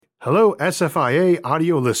Hello SFIA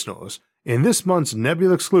audio listeners. In this month's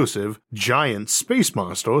Nebula exclusive, Giant Space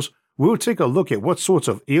Monsters, we'll take a look at what sorts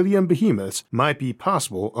of alien behemoths might be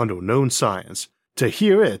possible under known science. To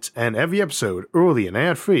hear it and every episode early and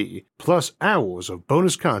ad-free, plus hours of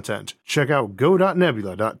bonus content, check out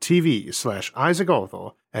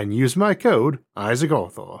go.nebula.tv/IsaacArthur and use my code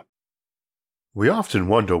IsaacArthur. We often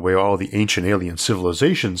wonder where all the ancient alien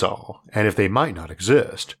civilizations are, and if they might not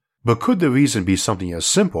exist. But could the reason be something as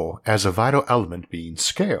simple as a vital element being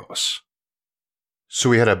scarce?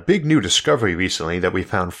 So we had a big new discovery recently that we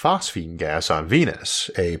found phosphine gas on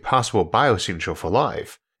Venus, a possible biosignature for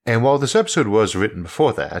life, and while this episode was written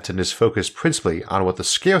before that and is focused principally on what the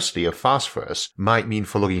scarcity of phosphorus might mean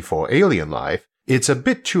for looking for alien life, it's a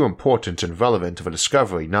bit too important and relevant of a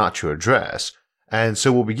discovery not to address, and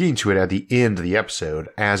so we'll be getting to it at the end of the episode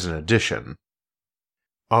as an addition.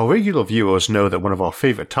 Our regular viewers know that one of our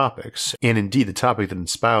favorite topics, and indeed the topic that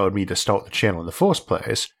inspired me to start the channel in the first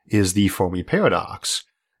place, is the Fermi Paradox.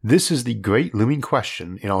 This is the great looming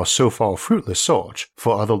question in our so far fruitless search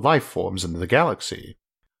for other life forms in the galaxy.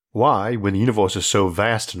 Why, when the universe is so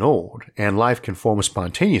vast and old, and life can form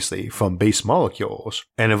spontaneously from base molecules,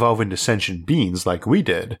 and evolve into sentient beings like we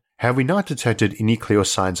did, have we not detected any clear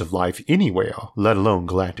signs of life anywhere, let alone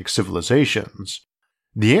galactic civilizations?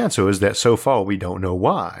 The answer is that so far we don't know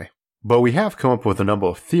why, but we have come up with a number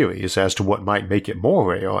of theories as to what might make it more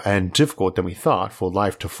rare and difficult than we thought for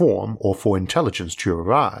life to form or for intelligence to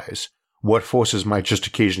arise, what forces might just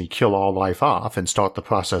occasionally kill all life off and start the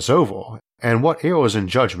process over, and what errors in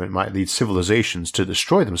judgment might lead civilizations to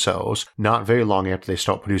destroy themselves not very long after they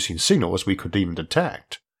start producing signals we could even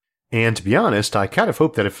detect. And to be honest, I kind of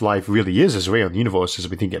hope that if life really is as rare in the universe as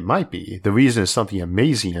we think it might be, the reason is something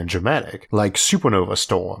amazing and dramatic, like supernova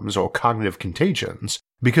storms or cognitive contagions,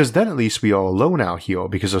 because then at least we are alone out here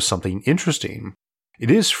because of something interesting. It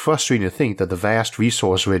is frustrating to think that the vast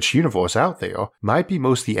resource-rich universe out there might be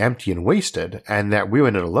mostly empty and wasted, and that we're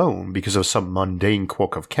in it alone because of some mundane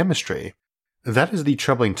quirk of chemistry. That is the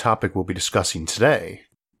troubling topic we'll be discussing today.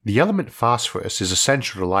 The element phosphorus is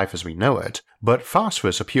essential to life as we know it, but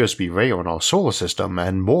phosphorus appears to be rare in our solar system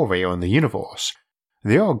and more rare in the universe.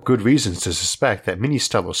 There are good reasons to suspect that many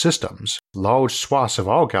stellar systems, large swaths of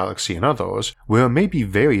our galaxy and others, will maybe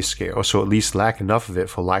very scarce or at least lack enough of it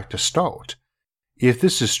for life to start. If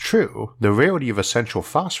this is true, the rarity of essential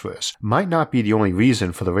phosphorus might not be the only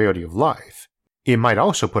reason for the rarity of life. It might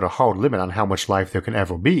also put a hard limit on how much life there can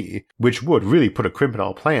ever be, which would really put a crimp in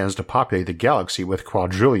our plans to populate the galaxy with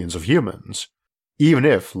quadrillions of humans. Even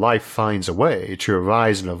if life finds a way to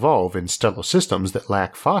arise and evolve in stellar systems that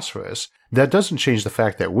lack phosphorus, that doesn't change the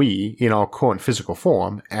fact that we, in our current physical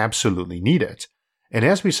form, absolutely need it. And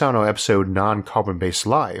as we saw in our episode Non-Carbon-Based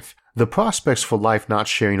Life, the prospects for life not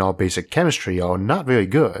sharing our basic chemistry are not very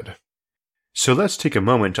good. So let's take a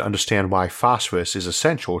moment to understand why phosphorus is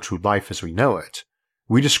essential to life as we know it.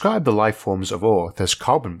 We describe the life forms of Earth as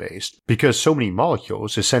carbon-based because so many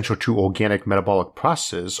molecules essential to organic metabolic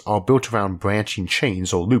processes are built around branching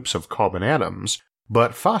chains or loops of carbon atoms,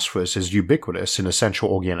 but phosphorus is ubiquitous in essential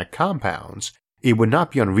organic compounds. It would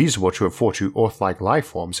not be unreasonable to refer to Earth-like life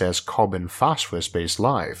forms as carbon-phosphorus-based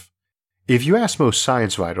life. If you ask most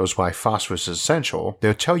science writers why phosphorus is essential,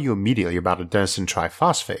 they'll tell you immediately about adenosine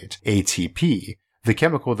triphosphate, ATP, the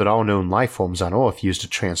chemical that all known life forms on Earth use to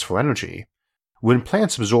transfer energy. When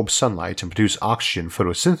plants absorb sunlight and produce oxygen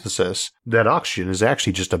photosynthesis, that oxygen is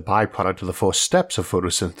actually just a byproduct of the first steps of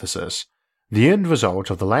photosynthesis. The end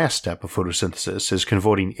result of the last step of photosynthesis is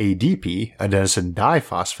converting ADP, adenosine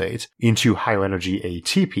diphosphate, into higher energy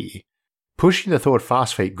ATP. Pushing the third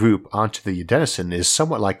phosphate group onto the adenosine is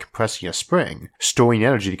somewhat like compressing a spring, storing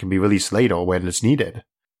energy that can be released later when it's needed.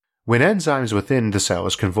 When enzymes within the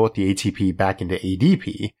cells convert the ATP back into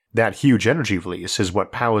ADP, that huge energy release is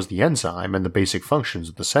what powers the enzyme and the basic functions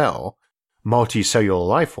of the cell. Multicellular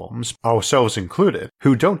life forms, ourselves included,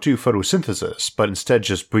 who don't do photosynthesis but instead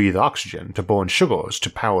just breathe oxygen to burn sugars to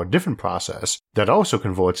power a different process that also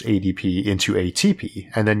converts ADP into ATP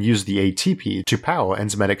and then use the ATP to power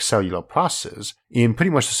enzymatic cellular processes in pretty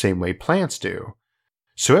much the same way plants do.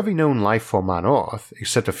 So every known life form on Earth,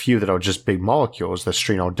 except a few that are just big molecules that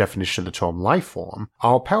strain our definition of the term life form,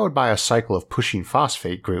 are powered by a cycle of pushing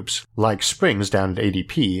phosphate groups like springs down to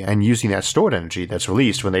ADP and using that stored energy that's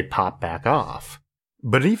released when they pop back off.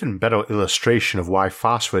 But an even better illustration of why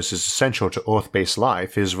phosphorus is essential to Earth-based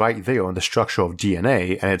life is right there in the structure of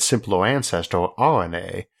DNA and its simpler ancestor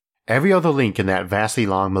RNA. Every other link in that vastly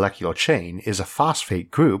long molecular chain is a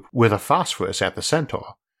phosphate group with a phosphorus at the center.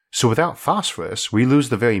 So without phosphorus, we lose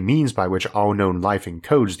the very means by which all known life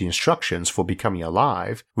encodes the instructions for becoming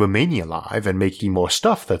alive, remaining alive, and making more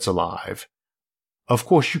stuff that's alive. Of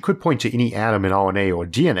course, you could point to any atom in RNA or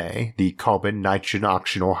DNA, the carbon, nitrogen,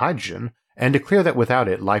 oxygen, or hydrogen, and declare that without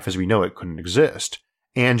it, life as we know it couldn't exist.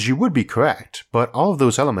 And you would be correct, but all of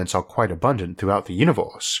those elements are quite abundant throughout the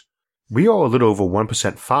universe. We are a little over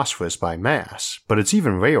 1% phosphorus by mass, but it's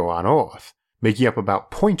even rarer on Earth, making up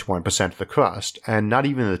about 0.1% of the crust, and not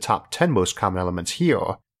even in the top 10 most common elements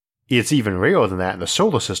here. It's even rarer than that in the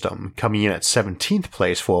solar system, coming in at 17th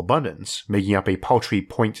place for abundance, making up a paltry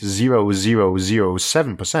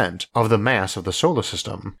 0.0007% of the mass of the solar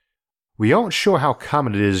system. We aren't sure how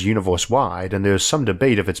common it is universe-wide, and there's some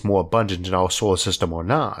debate if it's more abundant in our solar system or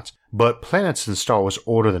not, but planets and stars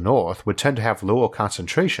older than Earth would tend to have lower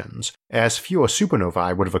concentrations, as fewer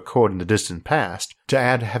supernovae would have occurred in the distant past to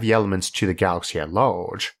add heavy elements to the galaxy at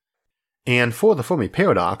large. And for the Fermi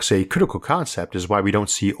paradox, a critical concept is why we don't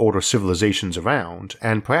see older civilizations around,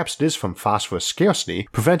 and perhaps it is from phosphorus scarcity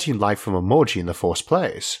preventing life from emerging in the first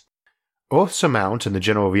place. Earth's amount and the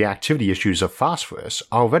general reactivity issues of phosphorus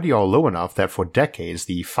already are low enough that for decades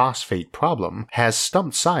the phosphate problem has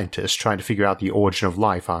stumped scientists trying to figure out the origin of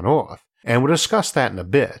life on Earth, and we'll discuss that in a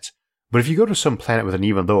bit. But if you go to some planet with an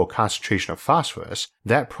even lower concentration of phosphorus,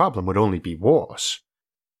 that problem would only be worse.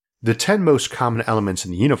 The 10 most common elements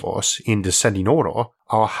in the universe, in descending order,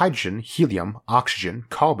 are hydrogen, helium, oxygen,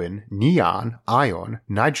 carbon, neon, iron,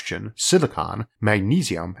 nitrogen, silicon,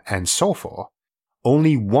 magnesium, and sulfur.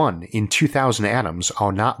 Only 1 in 2,000 atoms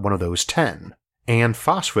are not one of those 10, and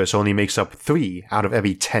phosphorus only makes up 3 out of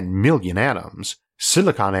every 10 million atoms.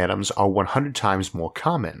 Silicon atoms are 100 times more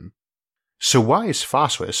common. So why is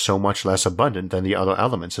phosphorus so much less abundant than the other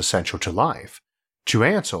elements essential to life? To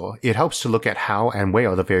answer, it helps to look at how and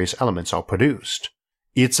where the various elements are produced.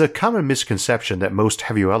 It's a common misconception that most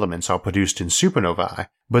heavier elements are produced in supernovae,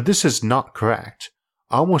 but this is not correct.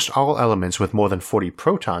 Almost all elements with more than 40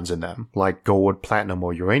 protons in them, like gold, platinum,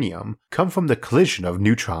 or uranium, come from the collision of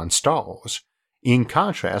neutron stars. In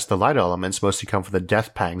contrast, the lighter elements mostly come from the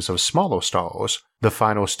death pangs of smaller stars, the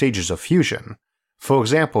final stages of fusion. For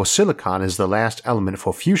example, silicon is the last element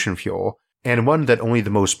for fusion fuel, and one that only the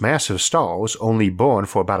most massive stars only burn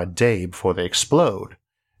for about a day before they explode.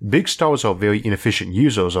 Big stars are very inefficient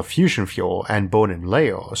users of fusion fuel and burn in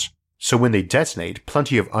layers, so when they detonate,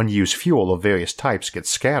 plenty of unused fuel of various types gets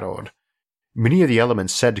scattered. Many of the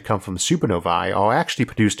elements said to come from supernovae are actually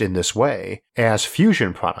produced in this way, as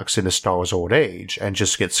fusion products in the star's old age, and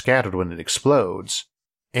just get scattered when it explodes.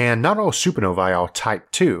 And not all supernovae are Type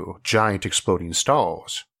 2, giant exploding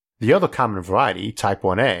stars. The other common variety, Type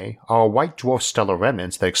 1a, are white dwarf stellar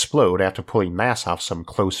remnants that explode after pulling mass off some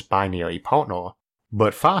close binary partner.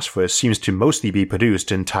 But phosphorus seems to mostly be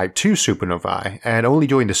produced in Type 2 supernovae, and only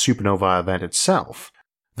during the supernova event itself.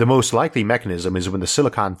 The most likely mechanism is when the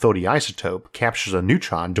silicon-30 isotope captures a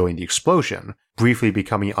neutron during the explosion, briefly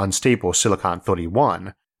becoming unstable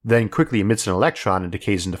silicon-31, then quickly emits an electron and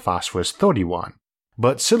decays into phosphorus-31.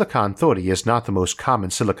 But silicon-30 is not the most common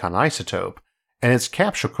silicon isotope, and its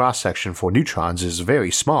capture cross-section for neutrons is very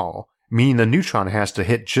small, meaning the neutron has to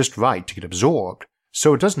hit just right to get absorbed,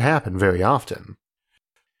 so it doesn't happen very often.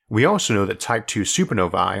 We also know that Type 2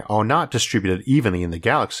 supernovae are not distributed evenly in the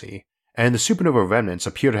galaxy, and the supernova remnants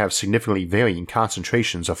appear to have significantly varying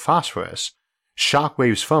concentrations of phosphorus. Shock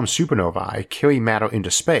waves from supernovae carry matter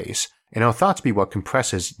into space and are thought to be what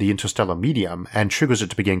compresses the interstellar medium and triggers it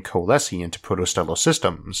to begin coalescing into protostellar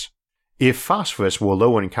systems. If phosphorus were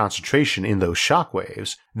lower in concentration in those shock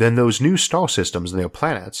waves, then those new star systems and their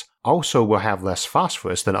planets also will have less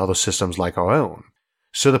phosphorus than other systems like our own.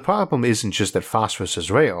 So the problem isn't just that phosphorus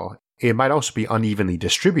is rare, it might also be unevenly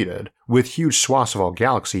distributed, with huge swaths of our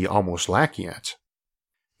galaxy almost lacking it.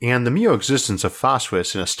 And the mere existence of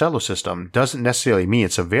phosphorus in a stellar system doesn't necessarily mean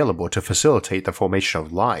it's available to facilitate the formation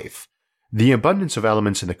of life. The abundance of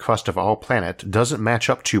elements in the crust of our planet doesn't match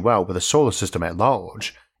up too well with the solar system at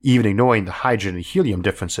large, even ignoring the hydrogen and helium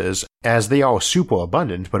differences, as they are super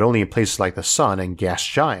abundant but only in places like the Sun and gas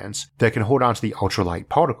giants that can hold on to the ultralight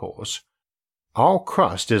particles. Our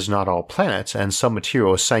crust is not our planet, and some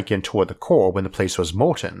materials sank in toward the core when the place was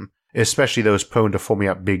molten, especially those prone to forming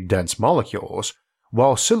up big dense molecules,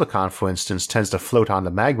 while silicon, for instance, tends to float on the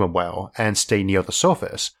magma well and stay near the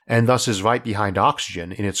surface, and thus is right behind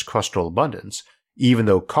oxygen in its crustal abundance, even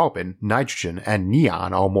though carbon, nitrogen, and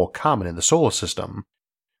neon are more common in the solar system.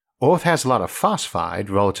 Earth has a lot of phosphide,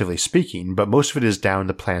 relatively speaking, but most of it is down in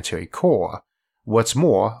the planetary core. What's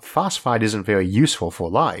more, phosphide isn't very useful for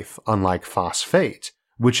life, unlike phosphate,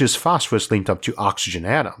 which is phosphorus linked up to oxygen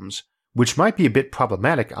atoms, which might be a bit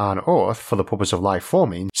problematic on Earth for the purpose of life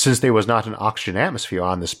forming since there was not an oxygen atmosphere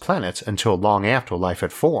on this planet until long after life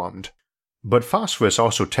had formed. But phosphorus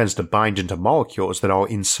also tends to bind into molecules that are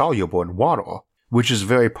insoluble in water, which is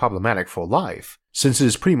very problematic for life, since it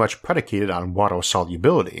is pretty much predicated on water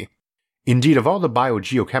solubility. Indeed, of all the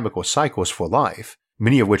biogeochemical cycles for life,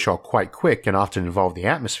 many of which are quite quick and often involve the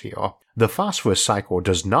atmosphere, the phosphorus cycle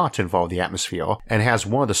does not involve the atmosphere and has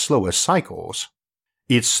one of the slowest cycles.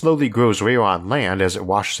 It slowly grows rare on land as it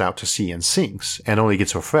washes out to sea and sinks, and only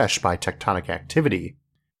gets refreshed by tectonic activity.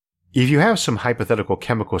 If you have some hypothetical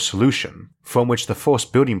chemical solution, from which the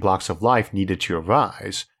first building blocks of life needed to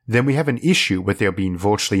arise, then we have an issue with there being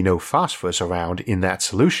virtually no phosphorus around in that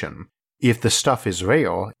solution. If the stuff is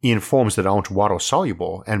rare, in forms that aren't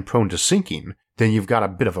water-soluble and prone to sinking, then you've got a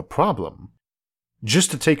bit of a problem.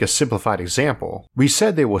 Just to take a simplified example, we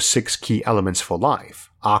said there were 6 key elements for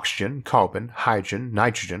life: oxygen, carbon, hydrogen,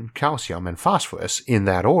 nitrogen, calcium, and phosphorus in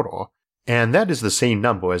that order, and that is the same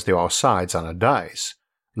number as there are sides on a dice.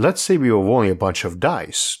 Let's say we were rolling a bunch of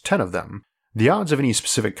dice, 10 of them. The odds of any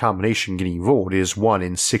specific combination getting rolled is 1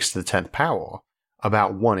 in 6 to the 10th power,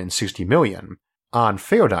 about 1 in 60 million, on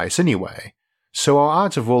fair dice anyway, so our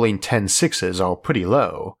odds of rolling 10 sixes are pretty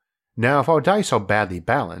low. Now if our dice are badly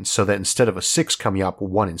balanced so that instead of a 6 coming up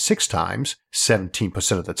 1 in 6 times,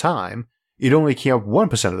 17% of the time, it only came up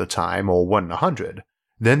 1% of the time, or 1 in 100,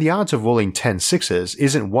 then the odds of rolling 10 sixes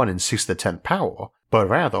isn't 1 in 6 to the 10th power, but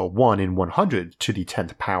rather 1 in 100 to the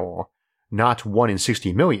 10th power. Not 1 in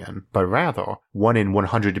 60 million, but rather 1 in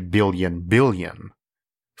 100 billion.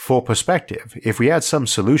 For perspective, if we had some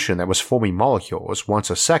solution that was forming molecules once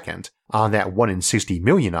a second on that 1 in 60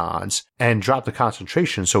 million odds, and dropped the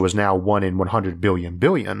concentration so it was now 1 in 100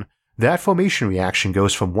 billion, that formation reaction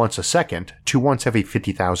goes from once a second to once every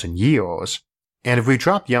 50,000 years. And if we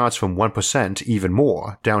drop the odds from 1% even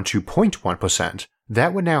more, down to 0.1%,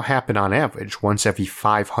 that would now happen on average once every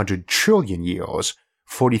 500 trillion years,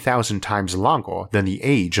 40,000 times longer than the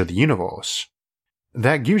age of the universe.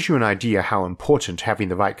 That gives you an idea how important having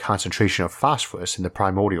the right concentration of phosphorus in the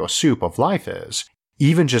primordial soup of life is.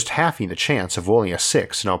 Even just halving the chance of rolling a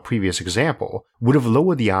 6 in our previous example would have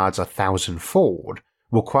lowered the odds 1,000-fold,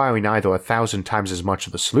 requiring either 1,000 times as much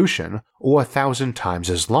of the solution or 1,000 times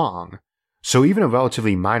as long. So even a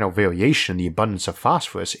relatively minor variation in the abundance of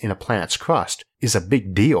phosphorus in a planet's crust is a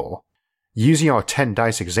big deal. Using our 10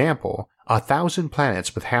 dice example, 1,000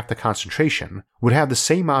 planets with half the concentration would have the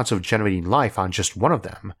same odds of generating life on just one of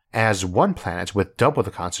them as one planet with double the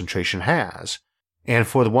concentration has. And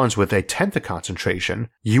for the ones with 1/10 the concentration,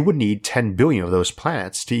 you would need 10 billion of those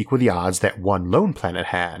planets to equal the odds that one lone planet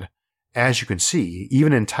had. As you can see,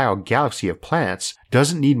 even an entire galaxy of planets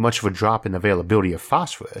doesn't need much of a drop in availability of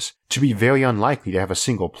phosphorus to be very unlikely to have a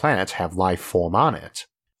single planet have life form on it.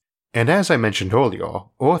 And as I mentioned earlier,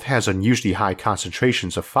 Earth has unusually high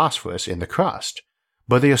concentrations of phosphorus in the crust,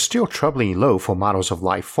 but they are still troublingly low for models of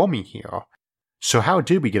life forming here. So how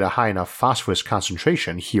did we get a high enough phosphorus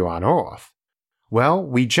concentration here on Earth? Well,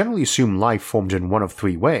 we generally assume life formed in one of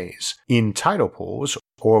 3 ways: in tidal pools,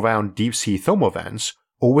 or around deep-sea thermal vents,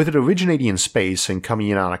 or with it originating in space and coming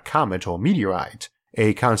in on a comet or meteorite,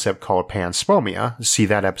 a concept called panspermia. See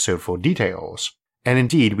that episode for details. And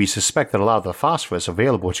indeed, we suspect that a lot of the phosphorus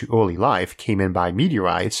available to early life came in by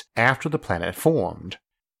meteorites after the planet formed.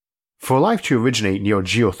 For life to originate near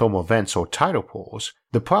geothermal vents or tidal pools,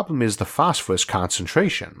 the problem is the phosphorus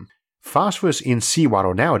concentration. Phosphorus in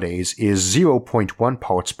seawater nowadays is 0.1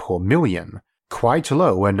 parts per million, quite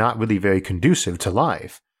low and not really very conducive to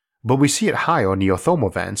life, but we see it higher near thermal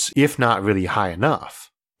vents, if not really high enough.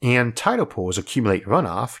 And tidal pools accumulate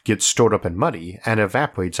runoff, gets stored up in muddy, and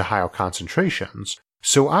evaporates at higher concentrations,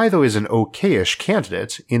 so either is an okayish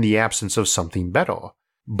candidate in the absence of something better,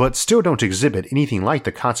 but still don't exhibit anything like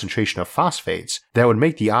the concentration of phosphates that would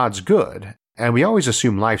make the odds good, and we always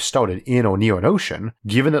assume life started in or near an ocean,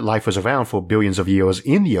 given that life was around for billions of years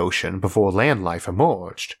in the ocean before land life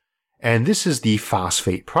emerged. And this is the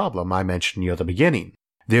phosphate problem I mentioned near the beginning.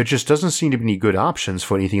 There just doesn't seem to be any good options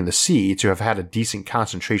for anything in the sea to have had a decent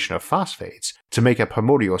concentration of phosphates to make a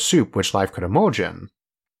primordial soup which life could emerge in.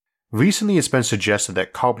 Recently it's been suggested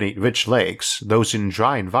that carbonate-rich lakes, those in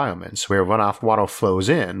dry environments where runoff water flows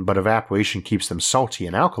in but evaporation keeps them salty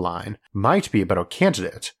and alkaline, might be a better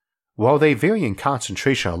candidate. While they vary in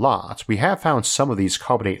concentration a lot, we have found some of these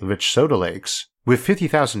carbonate-rich soda lakes with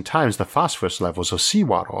 50,000 times the phosphorus levels of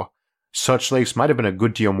seawater. Such lakes might have been a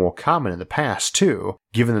good deal more common in the past too,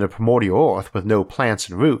 given that a primordial Earth with no plants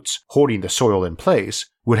and roots holding the soil in place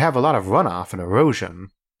would have a lot of runoff and erosion.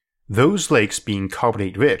 Those lakes being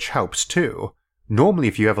carbonate rich helps too. Normally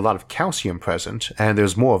if you have a lot of calcium present, and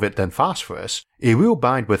there's more of it than phosphorus, it will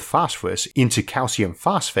bind with phosphorus into calcium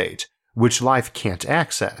phosphate, which life can't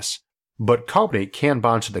access. But carbonate can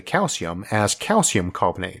bond to the calcium as calcium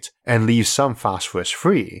carbonate, and leave some phosphorus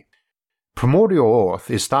free. Primordial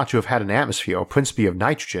Earth is thought to have had an atmosphere principally of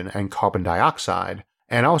nitrogen and carbon dioxide,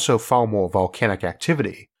 and also far more volcanic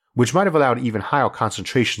activity, which might have allowed even higher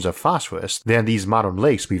concentrations of phosphorus than these modern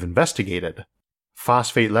lakes we've investigated.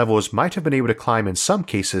 Phosphate levels might have been able to climb in some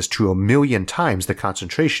cases to 1,000,000 times the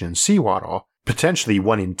concentration in seawater, potentially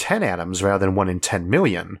 1 in 10 atoms rather than 1 in 10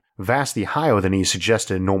 million, vastly higher than is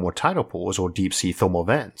suggested in normal tidal pools or deep-sea thermal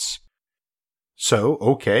vents. So,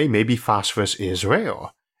 okay, maybe phosphorus is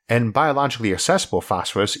rare, and biologically accessible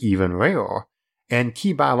phosphorus even rarer, and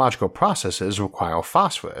key biological processes require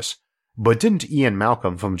phosphorus, but didn't Ian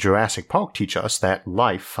Malcolm from Jurassic Park teach us that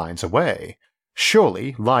life finds a way?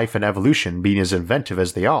 Surely, life and evolution being as inventive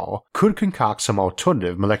as they are, could concoct some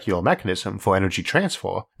alternative molecular mechanism for energy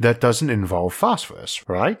transfer that doesn't involve phosphorus,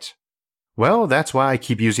 right? Well, that's why I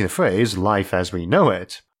keep using the phrase life as we know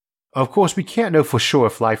it. Of course, we can't know for sure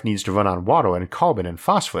if life needs to run on water and carbon and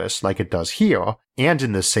phosphorus like it does here, and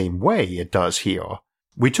in the same way it does here.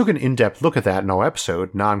 We took an in-depth look at that in our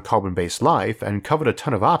episode Non-Carbon-Based Life and covered a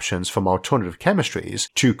ton of options from alternative chemistries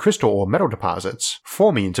to crystal or metal deposits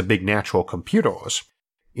forming into big natural computers.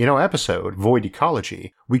 In our episode Void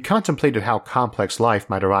Ecology, we contemplated how complex life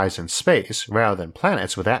might arise in space rather than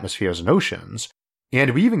planets with atmospheres and oceans,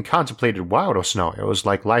 and we even contemplated wilder scenarios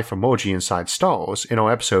like life emerging inside stars in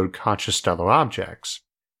our episode Conscious Stellar Objects.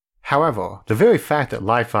 However, the very fact that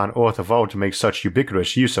life on Earth evolved to make such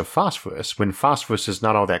ubiquitous use of phosphorus when phosphorus is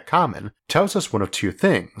not all that common tells us one of two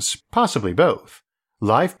things, possibly both.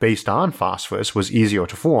 Life based on phosphorus was easier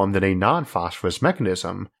to form than a non-phosphorus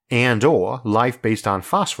mechanism, and/or life based on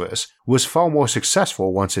phosphorus was far more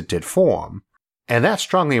successful once it did form. And that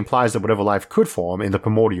strongly implies that whatever life could form in the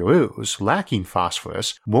primordial ooze lacking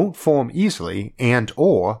phosphorus won't form easily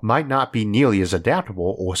and/or might not be nearly as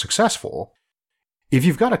adaptable or successful. If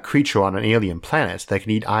you've got a creature on an alien planet that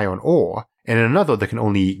can eat iron ore and another that can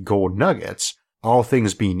only eat gold nuggets, all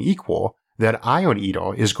things being equal, that iron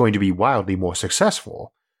eater is going to be wildly more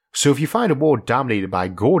successful. So if you find a world dominated by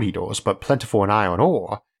gold eaters but plentiful in iron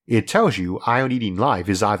ore, it tells you iron-eating life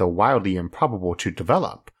is either wildly improbable to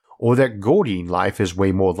develop, or that gold-eating life is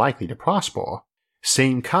way more likely to prosper.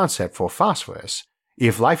 Same concept for phosphorus.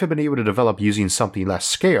 If life had been able to develop using something less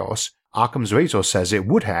scarce, Occam's razor says it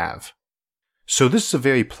would have. So this is a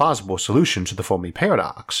very plausible solution to the Fermi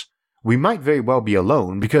paradox. We might very well be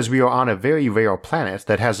alone because we are on a very rare planet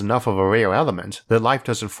that has enough of a rare element that life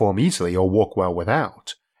doesn't form easily or work well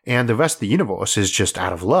without, and the rest of the universe is just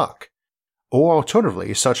out of luck. Or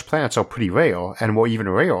alternatively, such planets are pretty rare and were even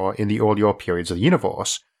rarer in the earlier periods of the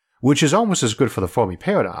universe, which is almost as good for the Fermi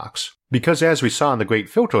paradox, because as we saw in the Great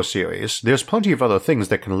Filter series, there's plenty of other things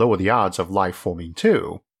that can lower the odds of life forming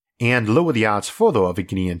too, and lower the odds further of it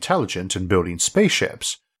getting intelligent and building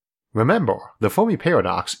spaceships. Remember, the Fermi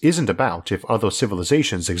paradox isn't about if other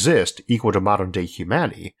civilizations exist equal to modern-day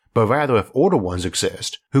humanity, but rather if older ones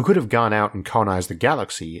exist who could have gone out and colonized the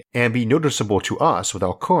galaxy and be noticeable to us with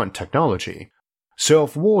our current technology. So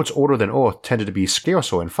if worlds older than Earth tended to be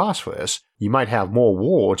scarcer in phosphorus, you might have more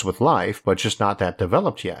worlds with life but just not that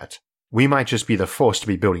developed yet. We might just be the first to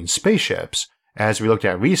be building spaceships, as we looked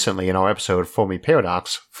at recently in our episode Fermi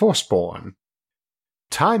Paradox Firstborn.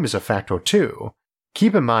 Time is a factor too.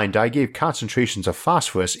 Keep in mind I gave concentrations of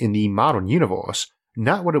phosphorus in the modern universe,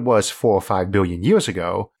 not what it was 4 or 5 billion years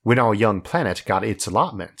ago when our young planet got its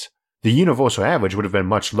allotment. The universal average would have been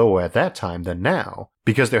much lower at that time than now,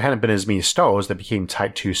 because there hadn't been as many stars that became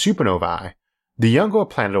Type II supernovae. The younger a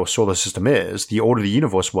planet or solar system is, the older the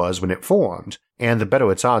universe was when it formed, and the better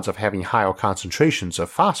its odds of having higher concentrations of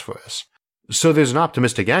phosphorus. So there's an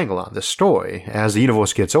optimistic angle on this story. As the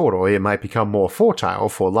universe gets older, it might become more fertile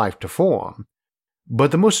for life to form.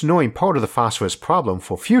 But the most annoying part of the phosphorus problem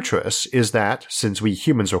for futurists is that, since we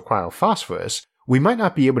humans require phosphorus, we might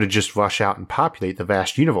not be able to just rush out and populate the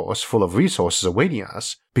vast universe full of resources awaiting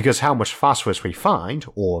us, because how much phosphorus we find,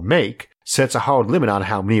 or make, sets a hard limit on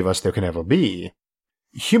how many of us there can ever be.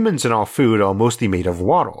 Humans and our food are mostly made of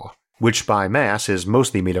water, which by mass is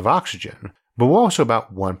mostly made of oxygen, but we're also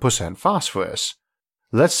about 1% phosphorus.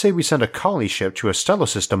 Let's say we send a colony ship to a stellar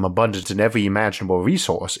system abundant in every imaginable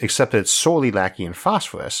resource except that it's sorely lacking in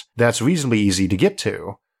phosphorus that's reasonably easy to get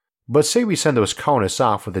to. But say we send those colonists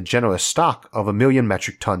off with a generous stock of 1 million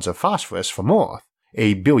metric tons of phosphorus from Earth,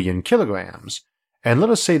 1 billion kilograms, and let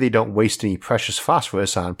us say they don't waste any precious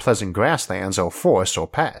phosphorus on pleasant grasslands or forests or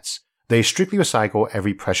pets. They strictly recycle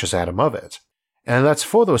every precious atom of it. And let's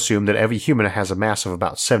further assume that every human has a mass of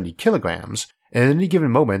about 70 kilograms, and at any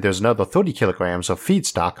given moment there's another 30 kilograms of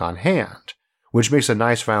feedstock on hand, which makes a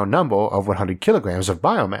nice round number of 100 kilograms of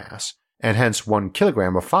biomass, and hence 1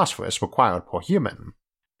 kilogram of phosphorus required per human.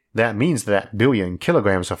 That means that billion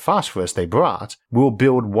kilograms of phosphorus they brought will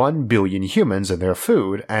build 1 billion humans and their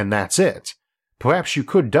food, and that's it. Perhaps you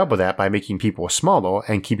could double that by making people smaller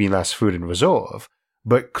and keeping less food in reserve,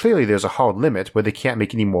 but clearly there's a hard limit where they can't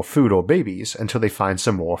make any more food or babies until they find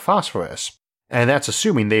some more phosphorus. And that's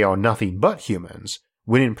assuming they are nothing but humans,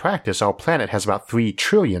 when in practice our planet has about 3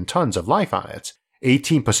 trillion tons of life on it.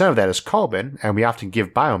 18% of that is carbon, and we often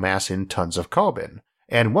give biomass in tons of carbon,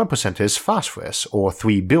 and 1% is phosphorus, or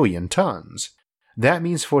 3 billion tons. That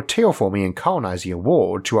means for terraforming and colonizing a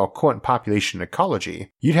world to our current population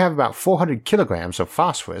ecology, you'd have about 400 kilograms of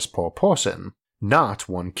phosphorus per person, not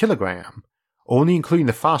 1 kilogram, only including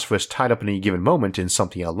the phosphorus tied up at any given moment in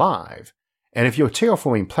something alive. And if you're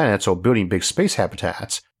terraforming planets or building big space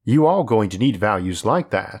habitats, you are going to need values like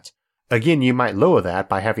that. Again, you might lower that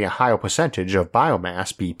by having a higher percentage of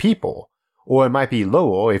biomass be people, or it might be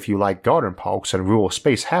lower if you like garden parks and rural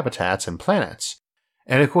space habitats and planets.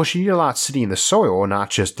 And of course you need a lot sitting in the soil, not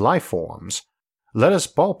just life forms. Let us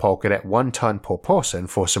ballpark it at 1 ton per person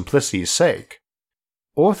for simplicity's sake.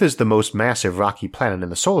 Earth is the most massive rocky planet in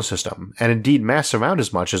the solar system, and indeed mass around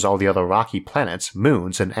as much as all the other rocky planets,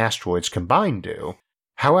 moons, and asteroids combined do.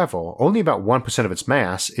 However, only about 1% of its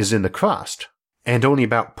mass is in the crust, and only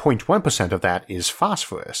about 0.1% of that is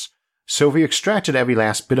phosphorus. So if we extracted every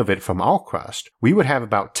last bit of it from our crust, we would have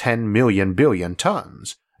about 10 million billion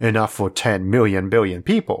tons, enough for 10 million billion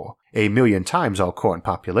people, 1 million times our current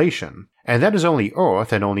population. And that is only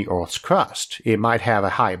Earth and only Earth's crust. It might have a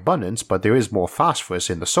high abundance, but there is more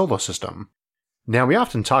phosphorus in the solar system. Now we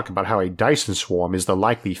often talk about how a Dyson swarm is the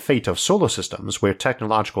likely fate of solar systems where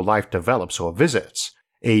technological life develops or visits.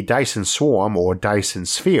 A Dyson swarm or Dyson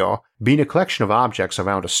sphere being a collection of objects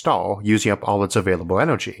around a star using up all its available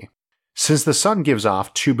energy. Since the sun gives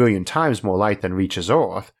off 2 billion times more light than reaches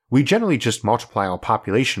Earth, we generally just multiply our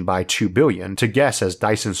population by 2 billion to guess as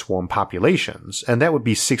Dyson swarm populations, and that would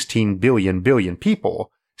be 16 billion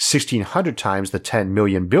people, 1600 times the 10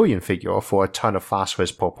 million billion figure for a ton of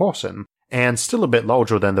phosphorus per person, and still a bit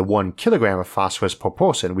larger than the 1 kilogram of phosphorus per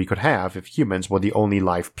person we could have if humans were the only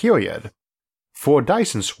life period. For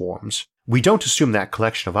Dyson swarms, we don't assume that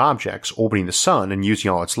collection of objects orbiting the sun and using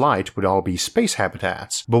all its light would all be space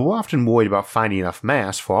habitats, but we're often worried about finding enough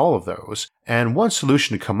mass for all of those, and one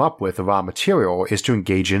solution to come up with the raw material is to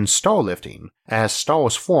engage in star lifting, as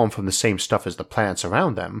stars form from the same stuff as the planets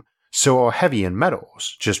around them, so are heavy in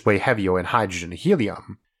metals, just way heavier in hydrogen and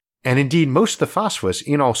helium. And indeed most of the phosphorus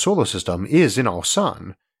in our solar system is in our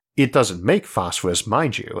sun. It doesn't make phosphorus,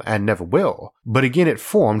 mind you, and never will, but again it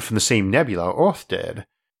formed from the same nebula Earth did.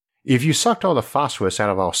 If you sucked all the phosphorus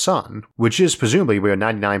out of our sun, which is presumably where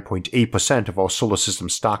 99.8% of our solar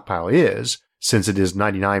system's stockpile is, since it is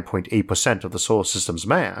 99.8% of the solar system's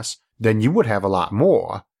mass, then you would have a lot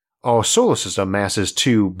more. Our solar system masses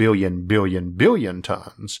 2 billion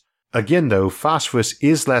tons. Again though, phosphorus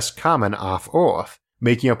is less common off Earth,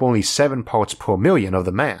 making up only 7 parts per million of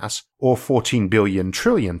the mass, or 14 billion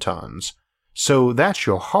trillion tons. So that's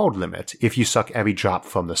your hard limit if you suck every drop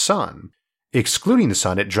from the sun. Excluding the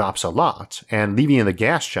sun it drops a lot, and leaving in the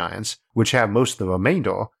gas giants, which have most of the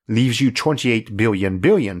remainder, leaves you 28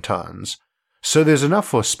 billion tons. So there's enough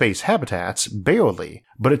for space habitats, barely,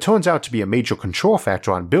 but it turns out to be a major control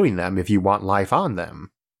factor on building them if you want life on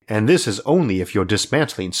them. And this is only if you're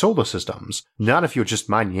dismantling solar systems, not if you're just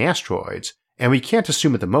mining asteroids, and we can't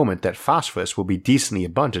assume at the moment that phosphorus will be decently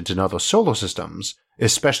abundant in other solar systems,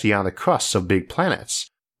 especially on the crusts of big planets.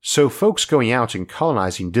 So folks going out and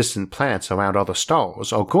colonizing distant planets around other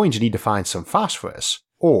stars are going to need to find some phosphorus,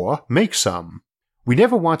 or make some. We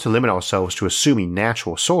never want to limit ourselves to assuming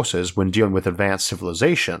natural sources when dealing with advanced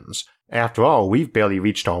civilizations. After all, we've barely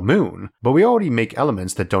reached our moon, but we already make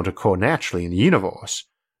elements that don't occur naturally in the universe.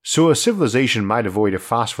 So a civilization might avoid a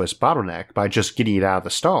phosphorus bottleneck by just getting it out of the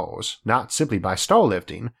stars, not simply by star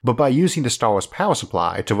lifting, but by using the star's power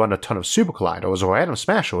supply to run a ton of supercolliders or atom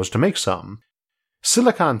smashers to make some.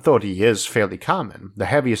 Silicon-30 is fairly common, the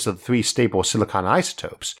heaviest of the 3 stable silicon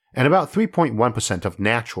isotopes, and about 3.1% of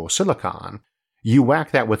natural silicon. You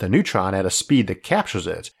whack that with a neutron at a speed that captures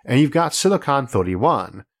it, and you've got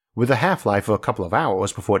Silicon-31, with a half-life of a couple of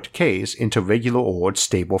hours before it decays into regular-old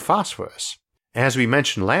stable phosphorus. As we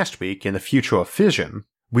mentioned last week in the future of fission,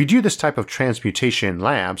 we do this type of transmutation in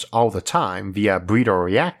labs all the time via breeder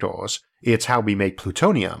reactors. It's how we make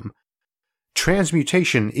plutonium.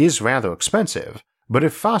 Transmutation is rather expensive, but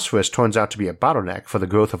if phosphorus turns out to be a bottleneck for the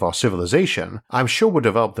growth of our civilization, I'm sure we'll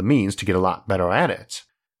develop the means to get a lot better at it.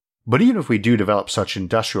 But even if we do develop such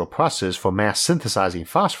industrial processes for mass synthesizing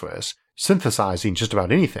phosphorus, synthesizing just about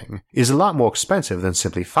anything is a lot more expensive than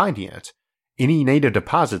simply finding it. Any native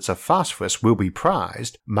deposits of phosphorus will be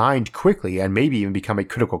prized, mined quickly, and maybe even become a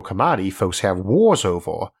critical commodity folks have wars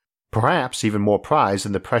over, perhaps even more prized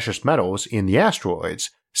than the precious metals in the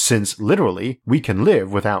asteroids, since literally we can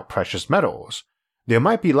live without precious metals. There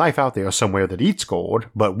might be life out there somewhere that eats gold,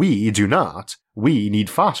 but we do not. We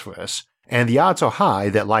need phosphorus, and the odds are high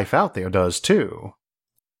that life out there does too.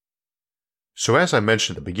 So as I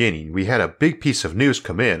mentioned at the beginning, we had a big piece of news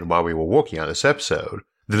come in while we were working on this episode,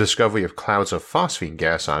 the discovery of clouds of phosphine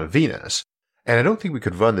gas on Venus, and I don't think we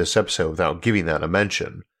could run this episode without giving that a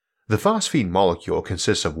mention. The phosphine molecule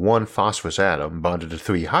consists of one phosphorus atom bonded to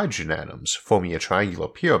 3 hydrogen atoms, forming a triangular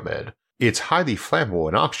pyramid. It's highly flammable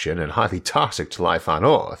in oxygen and highly toxic to life on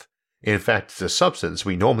Earth. In fact, it's a substance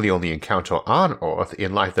we normally only encounter on Earth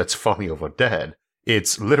in life that's falling over dead.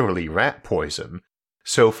 It's literally rat poison.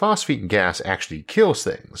 So phosphine gas actually kills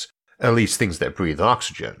things, at least things that breathe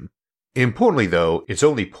oxygen. Importantly though, it's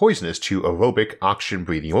only poisonous to aerobic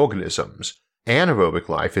oxygen-breathing organisms. Anaerobic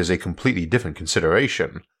life is a completely different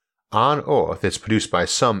consideration. On Earth, it's produced by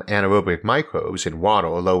some anaerobic microbes in water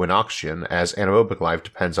low in oxygen, as anaerobic life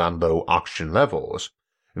depends on low oxygen levels.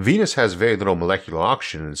 Venus has very little molecular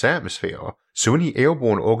oxygen in its atmosphere, so any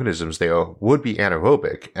airborne organisms there would be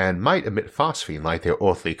anaerobic and might emit phosphine like their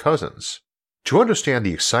earthly cousins. To understand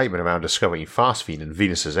the excitement around discovering phosphine in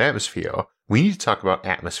Venus's atmosphere, we need to talk about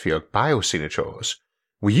atmospheric biosignatures.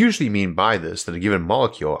 We usually mean by this that a given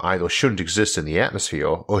molecule either shouldn't exist in the atmosphere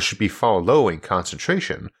or should be far lower in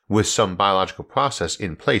concentration, with some biological process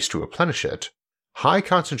in place to replenish it. High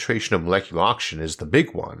concentration of molecular oxygen is the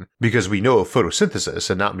big one, because we know of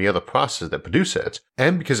photosynthesis and not many other processes that produce it,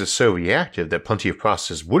 and because it's so reactive that plenty of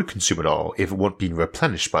processes would consume it all if it weren't being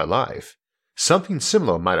replenished by life. Something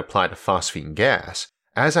similar might apply to phosphine gas.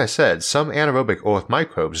 As I said, some anaerobic Earth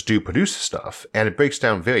microbes do produce the stuff, and it breaks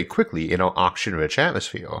down very quickly in our oxygen-rich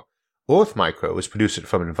atmosphere. Earth microbes produce it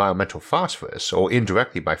from environmental phosphorus or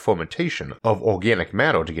indirectly by fermentation of organic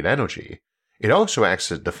matter to get energy. It also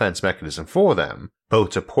acts as a defense mechanism for them, both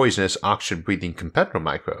to poisonous oxygen-breathing competitor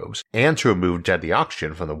microbes and to remove deadly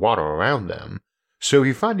oxygen from the water around them. So if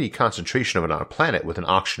you find any concentration of it on a planet with an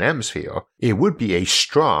oxygen atmosphere, it would be a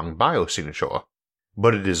strong biosignature.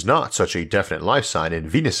 But it is not such a definite life sign in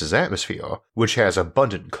Venus's atmosphere, which has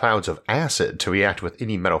abundant clouds of acid to react with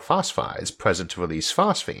any metal phosphides present to release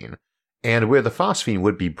phosphine, and where the phosphine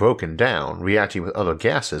would be broken down, reacting with other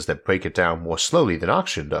gases that break it down more slowly than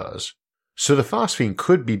oxygen does. So the phosphine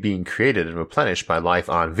could be being created and replenished by life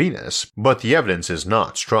on Venus, but the evidence is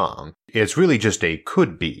not strong. It's really just a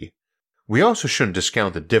could be. We also shouldn't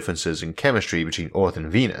discount the differences in chemistry between Earth and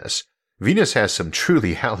Venus. Venus has some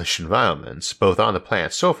truly hellish environments, both on the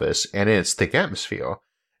planet's surface and in its thick atmosphere,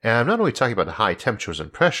 and I'm not only talking about the high temperatures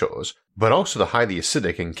and pressures, but also the highly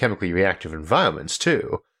acidic and chemically reactive environments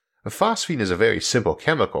too. Phosphine is a very simple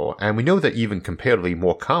chemical, and we know that even comparatively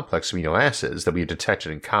more complex amino acids that we have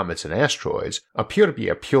detected in comets and asteroids appear to be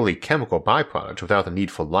a purely chemical byproduct without the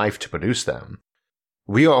need for life to produce them.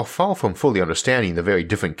 We are far from fully understanding the very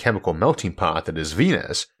different chemical melting pot that is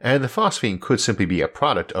Venus, and the phosphine could simply be a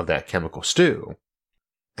product of that chemical stew.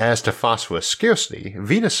 As to phosphorus scarcity,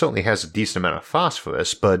 Venus certainly has a decent amount of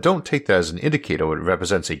phosphorus, but don't take that as an indicator it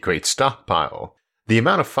represents a great stockpile. The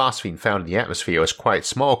amount of phosphine found in the atmosphere is quite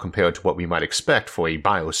small compared to what we might expect for a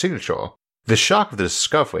biosignature. The shock of the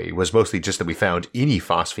discovery was mostly just that we found any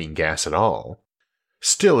phosphine gas at all.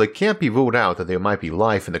 Still, it can't be ruled out that there might be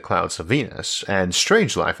life in the clouds of Venus, and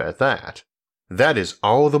strange life at that. That is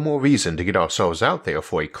all the more reason to get ourselves out there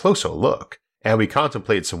for a closer look, and we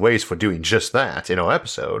contemplate some ways for doing just that in our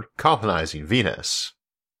episode, Colonizing Venus.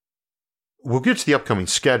 We'll get to the upcoming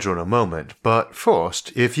schedule in a moment, but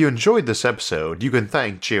first, if you enjoyed this episode, you can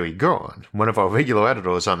thank Jerry Gurn, one of our regular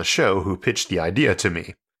editors on the show who pitched the idea to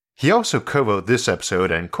me. He also co-wrote this episode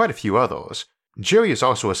and quite a few others. Jerry is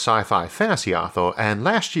also a sci-fi fantasy author, and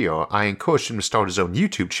last year I encouraged him to start his own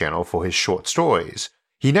YouTube channel for his short stories.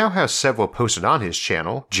 He now has several posted on his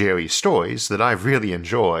channel, Jerry's Stories, that I've really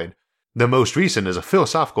enjoyed. The most recent is a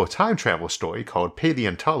philosophical time travel story called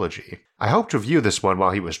Paleontology. I helped review this one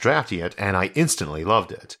while he was drafting it, and I instantly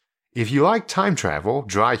loved it. If you like time travel,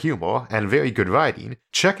 dry humor, and very good writing,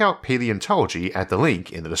 check out Paleontology at the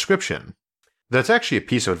link in the description. That's actually a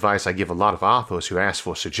piece of advice I give a lot of authors who ask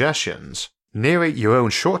for suggestions. Narrate your own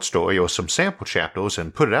short story or some sample chapters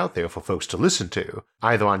and put it out there for folks to listen to,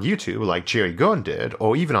 either on YouTube like Jerry Gurn did,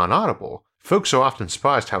 or even on Audible. Folks are often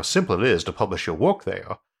surprised how simple it is to publish your work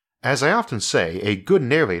there. As I often say, a good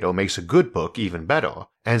narrator makes a good book even better,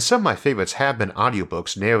 and some of my favorites have been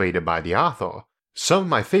audiobooks narrated by the author. Some of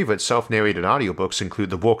my favorite self-narrated audiobooks include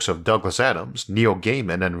the works of Douglas Adams, Neil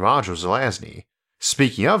Gaiman, and Roger Zelazny.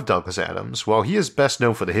 Speaking of Douglas Adams, while he is best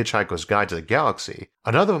known for The Hitchhiker's Guide to the Galaxy,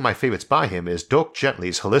 another of my favorites by him is Dirk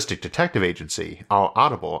Gently's Holistic Detective Agency, our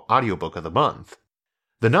Audible audiobook of the month.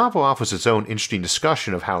 The novel offers its own interesting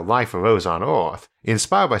discussion of how life arose on Earth,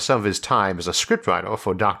 inspired by some of his time as a scriptwriter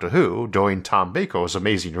for Doctor Who during Tom Baker's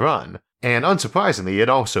amazing run, and unsurprisingly it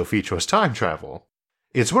also features time travel.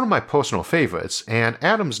 It's one of my personal favorites, and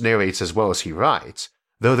Adams narrates as well as he writes,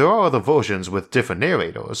 though there are other versions with different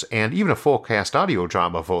narrators, and even a full-cast audio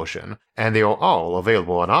drama version, and they are all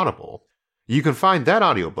available on Audible. You can find that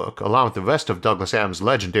audiobook, along with the rest of Douglas Adams'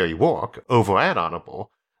 legendary work, over at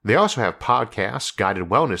Audible. They also have podcasts, guided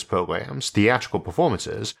wellness programs, theatrical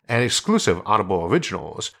performances, and exclusive Audible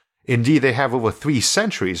originals. Indeed, they have over 3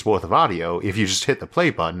 centuries worth of audio if you just hit the play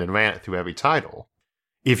button and ran it through every title.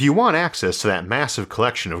 If you want access to that massive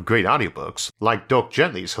collection of great audiobooks, like Dirk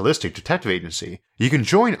Gently's Holistic Detective Agency, you can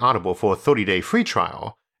join Audible for a 30-day free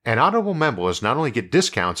trial, and Audible members not only get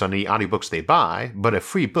discounts on any audiobooks they buy, but a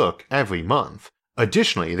free book every month.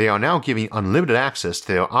 Additionally, they are now giving unlimited access to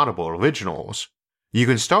their Audible originals. You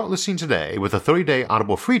can start listening today with a 30-day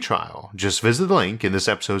Audible free trial. Just visit the link in this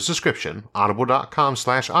episode's description,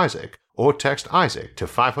 audible.com/Isaac, or text Isaac to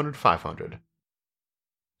 500-500.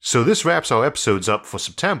 So this wraps our episodes up for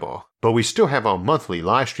September, but we still have our monthly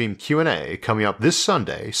livestream Q&A coming up this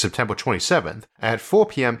Sunday, September 27th, at 4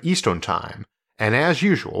 p.m. Eastern Time, and as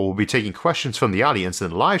usual we'll be taking questions from the audience in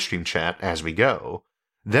the livestream chat as we go.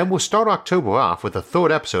 Then we'll start October off with the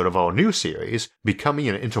 3rd episode of our new series, Becoming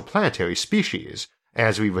an Interplanetary Species,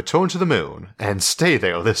 as we return to the moon, and stay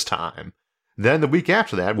there this time. Then the week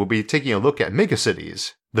after that we'll be taking a look at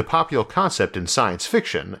megacities, the popular concept in science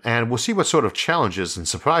fiction, and we'll see what sort of challenges and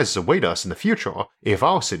surprises await us in the future if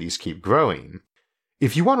our cities keep growing.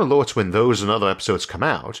 If you want alerts when those and other episodes come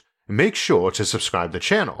out, make sure to subscribe to the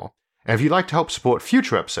channel. And if you'd like to help support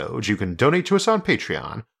future episodes, you can donate to us on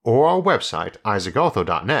Patreon or our website,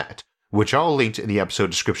 isaacarthur.net, which I'll link in the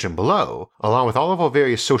episode description below, along with all of our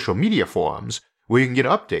various social media forums, where you can get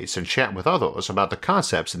updates and chat with others about the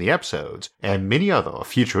concepts in the episodes and many other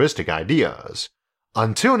futuristic ideas.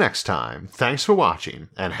 Until next time, thanks for watching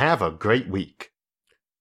and have a great week.